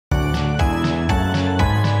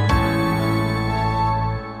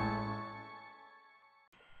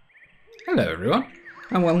Hello everyone,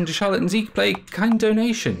 and welcome to Charlotte and Zeke Play Kind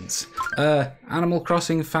Donations, Animal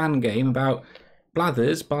Crossing fan game about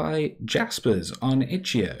Blathers by Jaspers on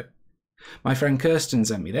Itch.io. My friend Kirsten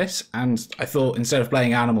sent me this, and I thought instead of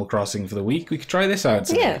playing Animal Crossing for the week, we could try this out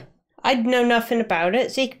today. Yeah, I'd know nothing about it.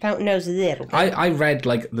 Zeke about knows a little bit. I read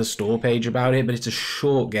like the store page about it, but it's a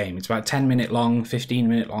short game. It's about 10-minute long,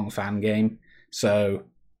 15-minute long fan game, so...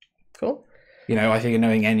 Cool. You know, I think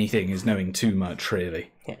knowing anything is knowing too much, really.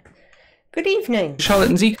 Yeah. Good evening. Charlotte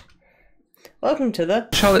and Zeke. Welcome to the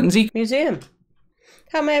Charlotte and Zeke museum.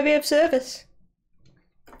 How may I be of service?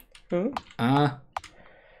 Tell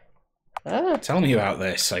me about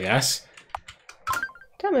this, I guess.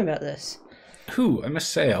 Tell me about this. Ooh, I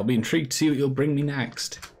must say, I'll be intrigued to see what you'll bring me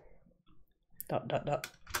next. ... Are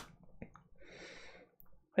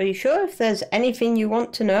you sure if there's anything you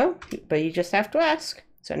want to know? But you just have to ask.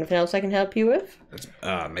 Is there anything else I can help you with? Let's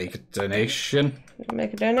make a donation.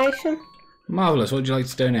 Make a donation? Marvellous, what would you like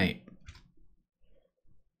to donate?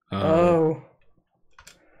 Oh.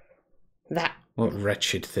 That. What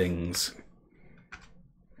wretched things.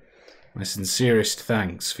 My sincerest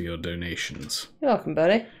thanks for your donations. You're welcome,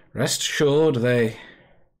 buddy. Rest assured they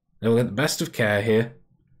will get the best of care here.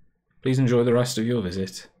 Please enjoy the rest of your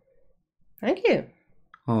visit. Thank you.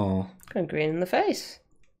 Oh. Going green in the face.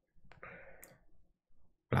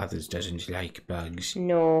 Blathers doesn't like bugs.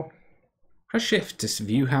 No. Press shift to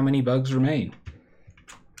view how many bugs remain.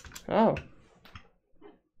 Oh.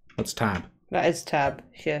 What's tab? That is tab.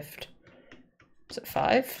 Shift. Is it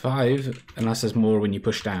 5? 5, unless there's more when you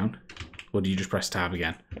push down. Or do you just press tab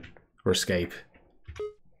again? Or escape?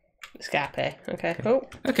 Escape. Okay. Oh.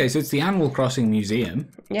 Okay, so it's the Animal Crossing Museum.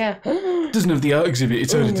 Yeah. Doesn't have the art exhibit,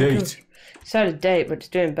 it's out of date. It's out of date, but it's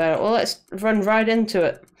doing better. Well, let's run right into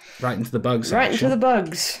it. Right into the bugs section. Right into the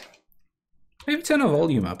bugs. Maybe turn our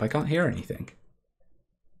volume up, I can't hear anything.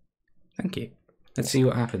 Thank you. Let's see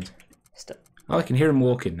what happens. Stop. Oh, I can hear him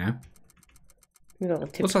walking now.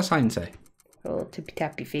 What's our sign say? Little tippy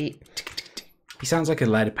tappy feet. He sounds like a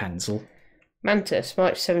lead pencil. Mantis,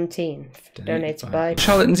 March 17th. Donated by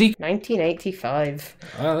Charlotte and Zeke. 1985.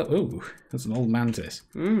 Ooh, that's an old mantis.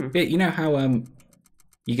 Yeah, you know how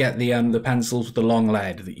you get the pencils with the long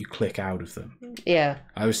lead that you click out of them? Yeah.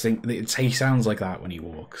 I was thinking he sounds like that when he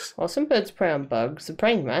walks. While some birds prey on bugs, the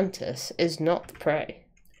praying mantis is not the prey.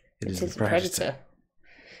 It is a predator.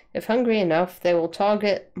 If hungry enough, they will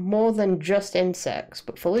target more than just insects,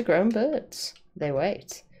 but fully grown birds. They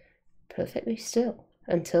wait, perfectly still,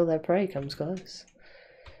 until their prey comes close.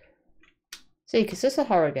 Zeke, is this a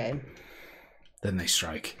horror game? Then they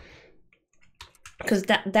strike. Because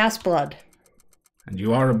that's blood. And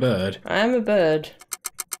you are a bird. I am a bird.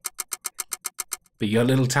 But your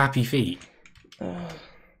little tappy feet. Oh.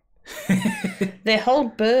 They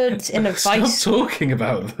hold birds in a vice. Stop talking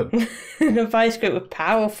about them. In a vice grip with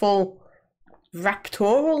powerful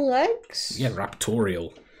raptorial legs. Yeah,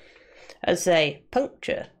 raptorial. As they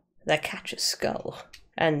puncture their catcher's skull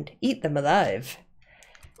and eat them alive.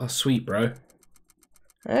 Oh, sweet, bro.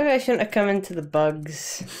 Maybe I shouldn't have come into the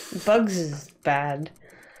bugs. Bugs is bad.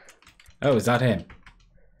 Oh, is that him?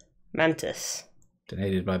 Mantis.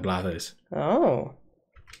 Donated by Blathers. Oh.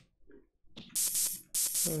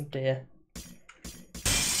 Oh dear.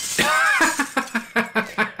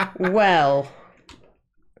 Well.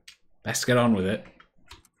 Best get on with it.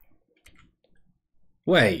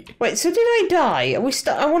 Wait, so did I die? Are we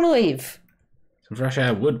I want to leave. some fresh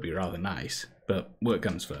air would be rather nice, but work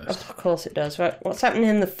comes first. Oh, of course it does. Right, what's happening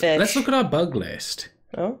in the fish? Let's look at our bug list.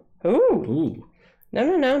 Oh. Ooh. Ooh.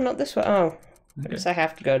 No, not this one. Oh. I Okay. guess I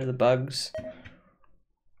have to go to the bugs.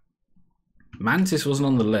 Mantis wasn't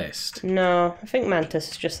on the list. No, I think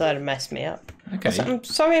Mantis is just there to mess me up. Okay. I'm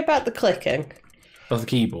sorry about the clicking. Of the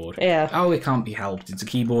keyboard. Yeah. Oh, it can't be helped. It's a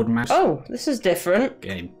keyboard mouse Oh, this is different.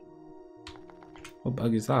 game. What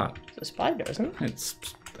bug is that? It's a spider, isn't it? It's,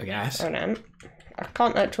 I guess. Or an ant. I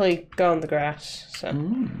can't actually go on the grass, so...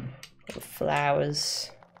 Little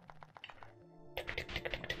flowers.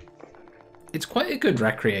 It's quite a good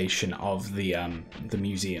recreation of the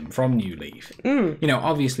museum from New Leaf. You know,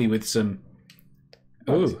 obviously with some...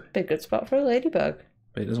 Ooh, Be a good spot for a ladybug.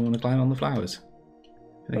 but it doesn't want to climb on the flowers.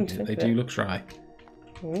 I think Think they of do it. look dry.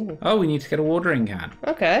 Ooh. Oh, we need to get a watering can.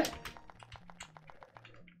 Okay.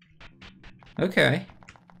 Okay.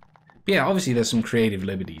 Yeah, obviously there's some creative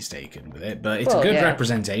liberties taken with it, but it's Well, a good yeah.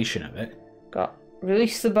 representation of it. Got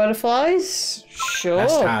release the butterflies. Sure.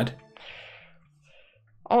 Best had.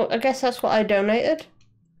 Oh, I guess that's what I donated.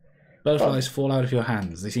 Butterflies fall out of your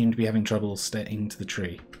hands. They seem to be having trouble sticking to the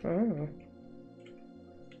tree. Oh.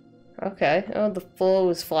 Okay. Oh, the floor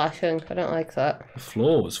was flashing. I don't like that. The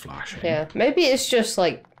floor was flashing. Yeah. Maybe it's just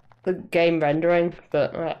like the game rendering,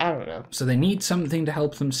 but I don't know. So they need something to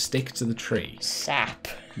help them stick to the tree. Sap.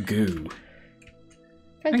 Goo.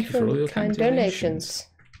 Thank you for all your kind donations.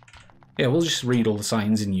 Yeah, we'll just read all the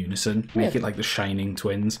signs in unison. Make it like the Shining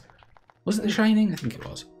twins. Was it the Shining? I think it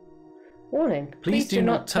was. Warning. Please do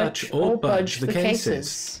not touch or budge the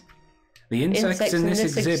cases. The insects in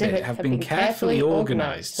this exhibit have been carefully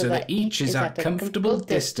organised so that each is at comfortable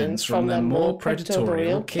distance from their more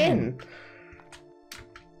predatorial kin.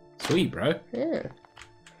 Sweet, bro. Yeah.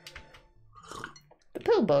 The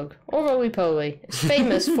pillbug, or roly-poly, is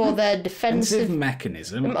famous for their defensive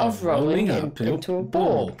mechanism of rolling up into a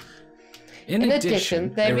ball. In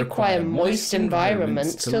addition, they require moist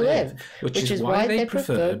environments to live, which is why they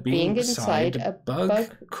prefer being inside a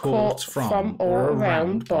bug caught from or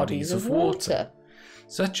around bodies of water,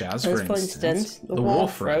 such as, for instance, the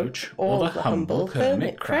wharf roach or the humble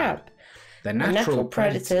hermit crab. Their natural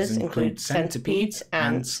predators include centipedes,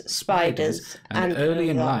 ants, spiders, and early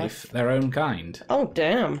in life, their own kind. Oh,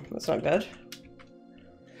 damn. That's not good.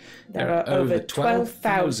 There are over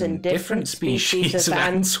 12,000 different species of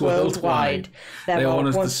ants worldwide. They are one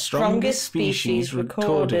of the strongest species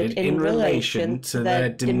recorded in relation to their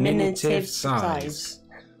diminutive size.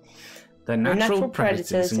 Their natural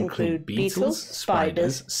predators include beetles,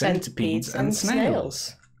 spiders, centipedes, and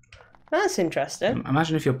snails. That's interesting.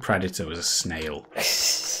 Imagine if your predator was a snail.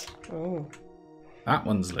 Oh. That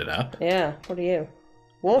one's lit up. Yeah, what are you?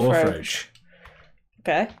 Wharf roach.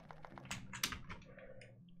 Okay.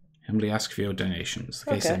 Humbly ask for your donations.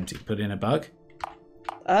 Case empty. Put in a bug.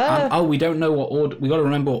 Oh, we don't know what order. We got to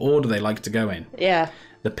remember what order they like to go in. Yeah.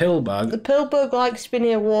 The pill bug. The pill bug likes to be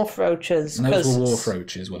near wharf roaches. And those were wharf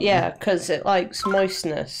roaches, weren't Yeah, because it likes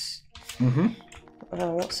moistness. Mm-hmm.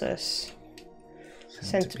 Oh, what's this?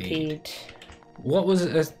 Centipede. What was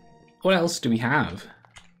it? What else do we have?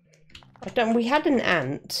 We had an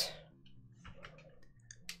ant.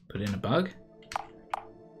 Put in a bug.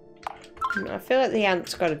 I feel like the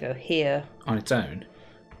ant's got to go here. On its own?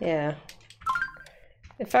 Yeah.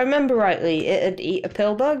 If I remember rightly, it'd eat a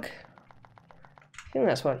pill bug. I think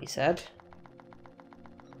that's what he said.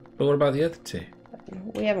 But what about the other two?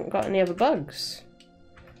 We haven't got any other bugs.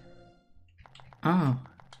 Oh.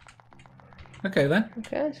 Okay then.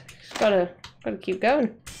 Okay, just gotta keep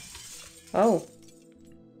going. Oh.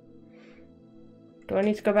 Do I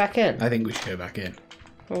need to go back in? I think we should go back in.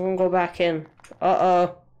 I'm gonna go back in.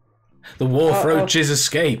 Uh-oh. The wharf roaches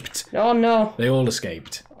escaped. Oh no. They all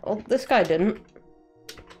escaped. Oh, this guy didn't.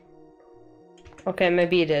 Okay,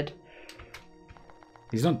 maybe he did.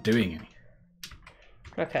 He's not doing any.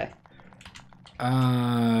 Okay.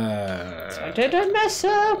 I didn't mess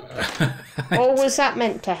up. Or was that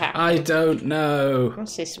meant to happen? I don't know.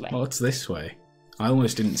 What's this way? What's this way? I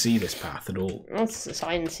almost didn't see this path at all. What's the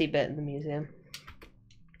sciencey bit in the museum?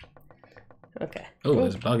 Okay. Oh,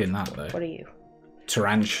 there's a bug in that though. What are you?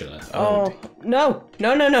 Tarantula. Oh, no.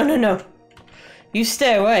 No. You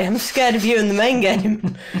stay away. I'm scared of you in the main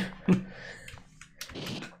game.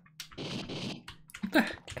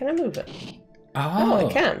 Can I move it? Oh,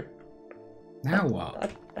 I can. Now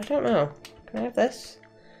what? I don't know. Can I have this?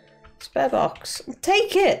 Spare box.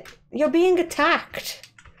 Take it! You're being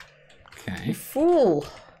attacked. Okay. You fool.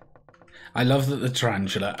 I love that the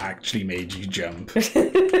tarantula actually made you jump.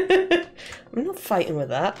 I'm not fighting with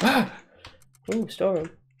that. Ooh, storeroom.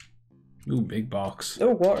 Ooh, big box.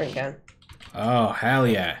 Oh, watering can. Oh, hell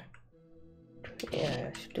yeah. Yeah,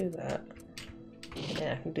 I should do that.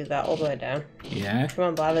 Yeah, I can do that all the way down. Yeah? Come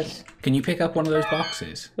on, Blathers. Can you pick up one of those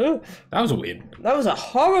boxes? Ooh. That was a weird... That was a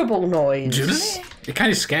horrible noise. It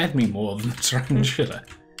kind of scared me more than the tarantula.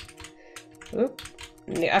 Ooh.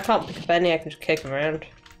 I can't pick up any, I can just kick them around.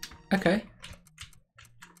 Okay.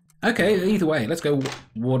 Okay, either way, let's go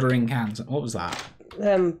watering cans. What was that?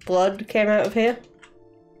 Blood came out of here.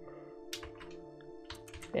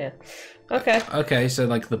 Yeah. Okay. Okay, so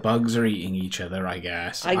like the bugs are eating each other, I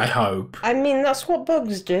guess. I hope. I mean, that's what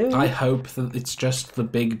bugs do. I hope that it's just the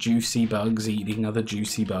big juicy bugs eating other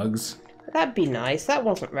juicy bugs. That'd be nice. That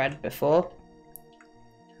wasn't red before.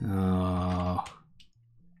 Oh.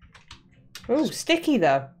 Ooh, sticky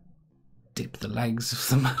though. Dip the legs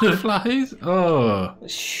of the butterflies? Oh.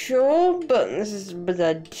 Sure, but this is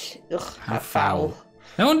blood. Ugh, how foul.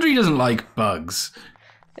 No wonder he doesn't like bugs.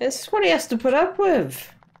 It's what he has to put up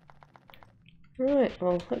with. Right,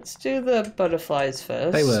 well, let's do the butterflies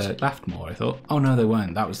first. They were Laughmore, I thought. Oh no, they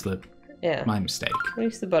weren't. That was my mistake.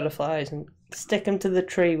 Use the butterflies and stick them to the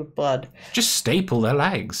tree with blood. Just staple their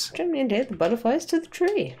legs. Do you mean to hit the butterflies to the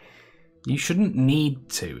tree? You shouldn't need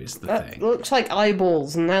to, is the thing. That looks like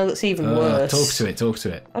eyeballs, and now it's even worse. Talk to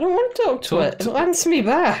it. I don't want to talk to it. It'll answer me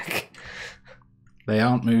back. They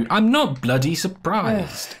aren't moving. I'm not bloody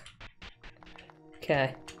surprised.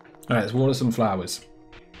 Okay. Alright, let's water some flowers.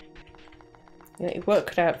 Yeah, your work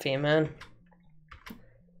cut out for you, man.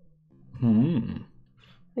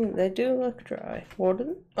 I think they do look dry. Water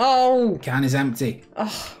them? Oh! Can is empty.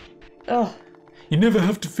 Oh. You never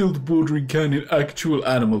have to fill the watering can in actual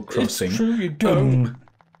Animal Crossing. It's true, you don't.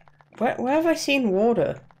 Where have I seen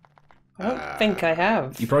water? I don't think I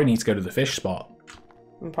have. You probably need to go to the fish spot.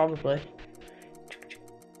 Probably.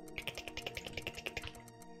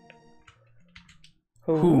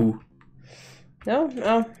 Ooh. No,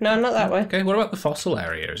 not that way. Okay, what about the fossil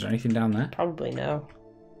area? Is there anything down there? Probably no.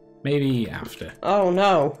 Maybe after. Oh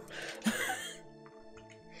no.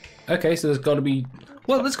 Okay, so there's got to be...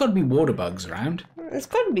 Well, there's got to be water bugs around. There's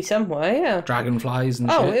got to be somewhere, yeah. Dragonflies and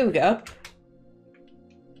Oh, shit. here we go.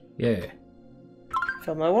 Yeah.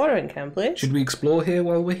 Fill my watering can, please. Should we explore here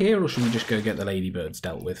while we're here, or should we just go get the ladybirds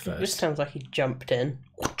dealt with It just first? sounds like he jumped in.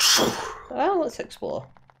 Well, let's explore.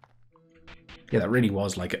 Yeah, that really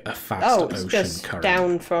was like a fast Oh, it's ocean just current.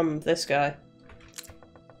 down from this guy.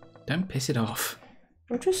 Don't piss it off.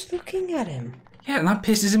 I'm just looking at him. Yeah, and that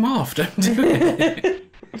pisses him off. Don't do it.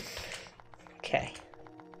 Okay.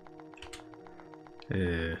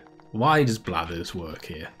 Why does Blathers work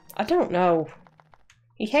here? I don't know.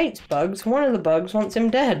 He hates bugs. One of the bugs wants him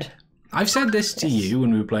dead. I've said this to you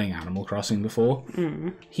when we were playing Animal Crossing before.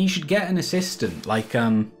 He should get an assistant, like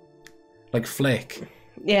Flick.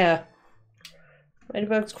 Yeah.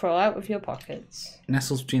 Ladybugs crawl out of your pockets.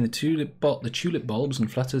 Nestles between the tulip bulbs and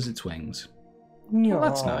flutters its wings. No. Well,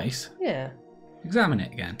 that's nice. Yeah. Examine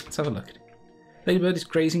it again. Let's have a look. Ladybird is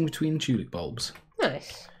grazing between tulip bulbs.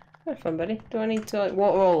 Nice. Have fun, buddy. Do I need to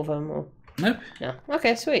water all of them? Or... Nope. No.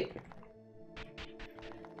 Okay, sweet.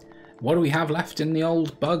 What do we have left in the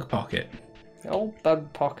old bug pocket? Old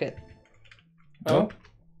bug pocket. Oh.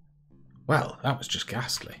 Well, that was just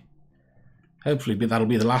ghastly. Hopefully that'll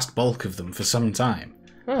be the last bulk of them for some time.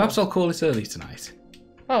 Oh. Perhaps I'll call it early tonight.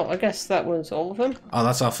 Oh, I guess that was all of them. Oh,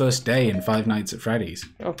 that's our first day in 5 Nights at Freddy's.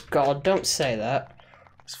 Oh God, don't say that.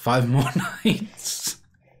 It's 5 more nights.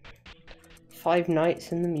 5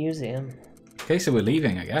 nights in the museum. Okay, so we're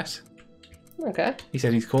leaving, I guess. Okay. He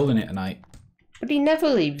said he's calling it a night. But he never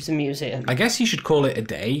leaves the museum. I guess he should call it a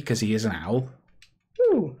day, because he is an owl.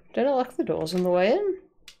 Ooh, did I lock the doors on the way in?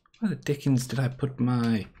 Where the dickens did I put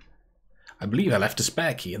my... I believe I left a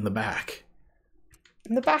spare key in the back.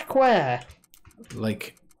 In the back where?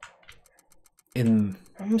 Like... in...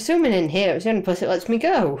 I'm assuming in here. It's the only place it lets me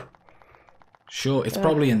go. Sure, it's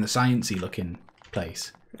probably in the sciencey looking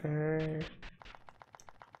place.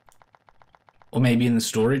 Or maybe in the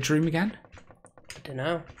storage room again? I don't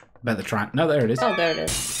know. Bet the trying. No, there it is. Oh, there it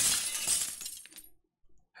is.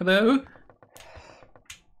 Hello?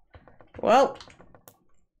 Well.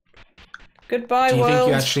 Goodbye, Do you world. think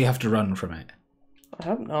you actually have to run from it? I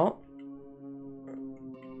hope not.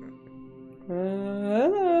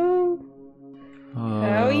 Hello.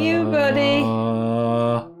 How are you, buddy?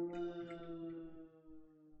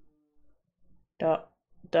 Dot.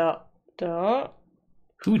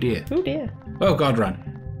 Oh dear. Oh dear. Oh God,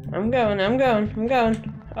 run. I'm going.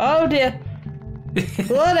 Oh dear.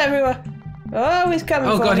 Blood everywhere. Oh, he's coming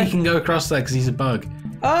Oh for God, me. he can go across there because he's a bug.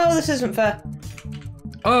 Oh, this isn't fair.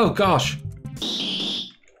 Oh gosh.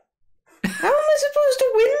 How am I supposed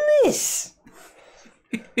to win this?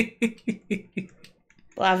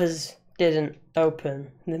 Blathers didn't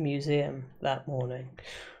open the museum that morning.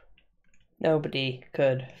 Nobody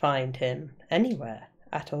could find him anywhere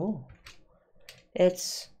at all.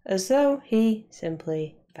 It's as though he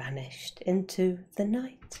simply vanished into the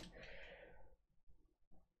night.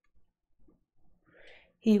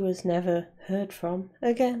 He was never heard from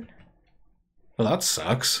again. Well, that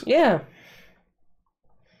sucks. Yeah.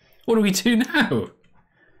 What do we do now?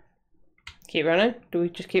 Keep running? Do we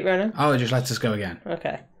just keep running? Oh, it just lets us go again.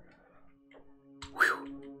 Okay.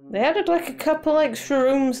 They added like a couple extra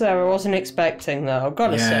rooms there I wasn't expecting though, I've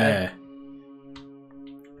gotta say.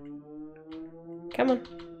 Come on.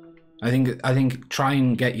 I think try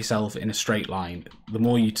and get yourself in a straight line. The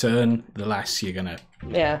more you turn, the less you're gonna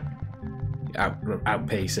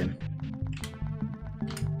outpace him.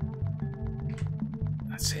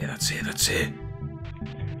 That's it.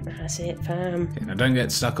 That's it, fam. Okay, now don't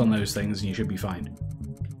get stuck on those things and you should be fine.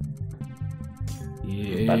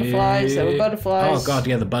 Yeah. Butterflies, there were butterflies. Oh God,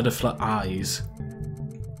 yeah, the butterfly eyes.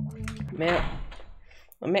 Meow.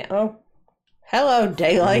 Oh. Hello,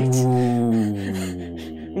 daylight.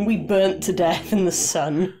 Ooh. We burnt to death in the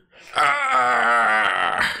sun.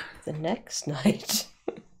 Ah! The next night.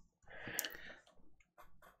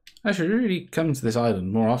 I should really come to this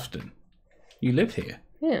island more often. You live here.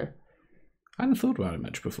 Yeah. I hadn't thought about it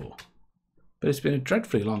much before. But it's been a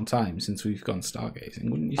dreadfully long time since we've gone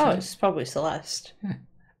stargazing, wouldn't you say? Oh, it's probably Celeste. Yeah.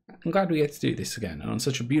 I'm glad we get to do this again, and on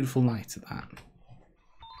such a beautiful night at that.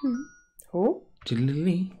 Oh.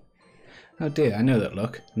 Oh dear, I know that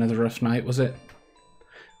look. Another rough night, was it?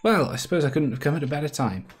 Well, I suppose I couldn't have come at a better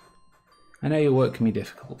time. I know your work can be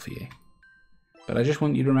difficult for you. But I just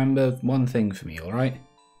want you to remember one thing for me, alright?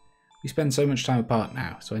 We spend so much time apart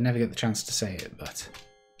now, so I never get the chance to say it, but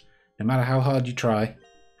no matter how hard you try,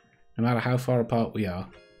 no matter how far apart we are,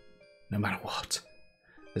 no matter what,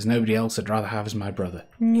 there's nobody else I'd rather have as my brother.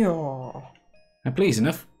 No. Now please,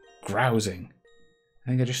 enough grousing. I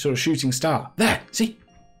think I just saw a shooting star. There, see?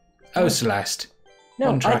 Oh, Celeste. No,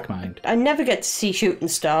 on track mind. I never get to see shooting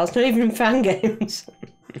stars, not even in fan games.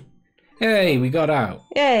 Hey, we got out.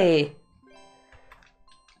 Yay.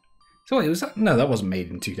 So wait, was that? No, that wasn't made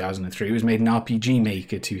in 2003. It was made in RPG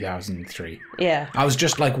Maker 2003. Yeah. I was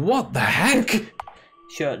just like, what the heck?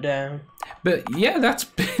 Shut down. But yeah, that's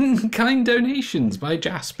been kind donations by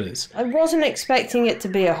Jaspers. I wasn't expecting it to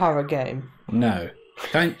be a horror game. No.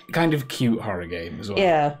 Kind of cute horror game as well.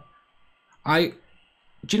 Yeah.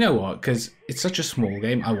 Do you know what? Because it's such a small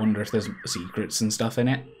game, I wonder if there's secrets and stuff in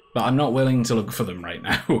it. But I'm not willing to look for them right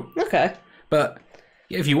now. Okay. But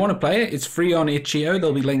if you want to play it, it's free on itch.io.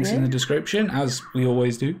 There'll be links in the description, as we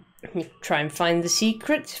always do. Try and find the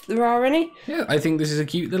secrets, if there are any. Yeah, I think this is a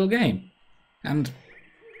cute little game. And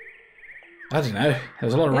I don't know,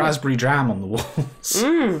 there's a lot of raspberry jam on the walls.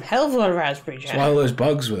 Hell of a lot of raspberry jam. That's why all those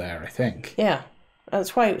bugs were there, I think. Yeah,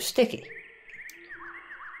 that's why it was sticky.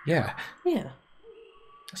 Yeah. Yeah.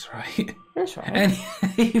 That's right. That's right.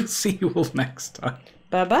 Anyway, we'll see you all next time.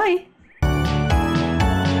 Bye-bye.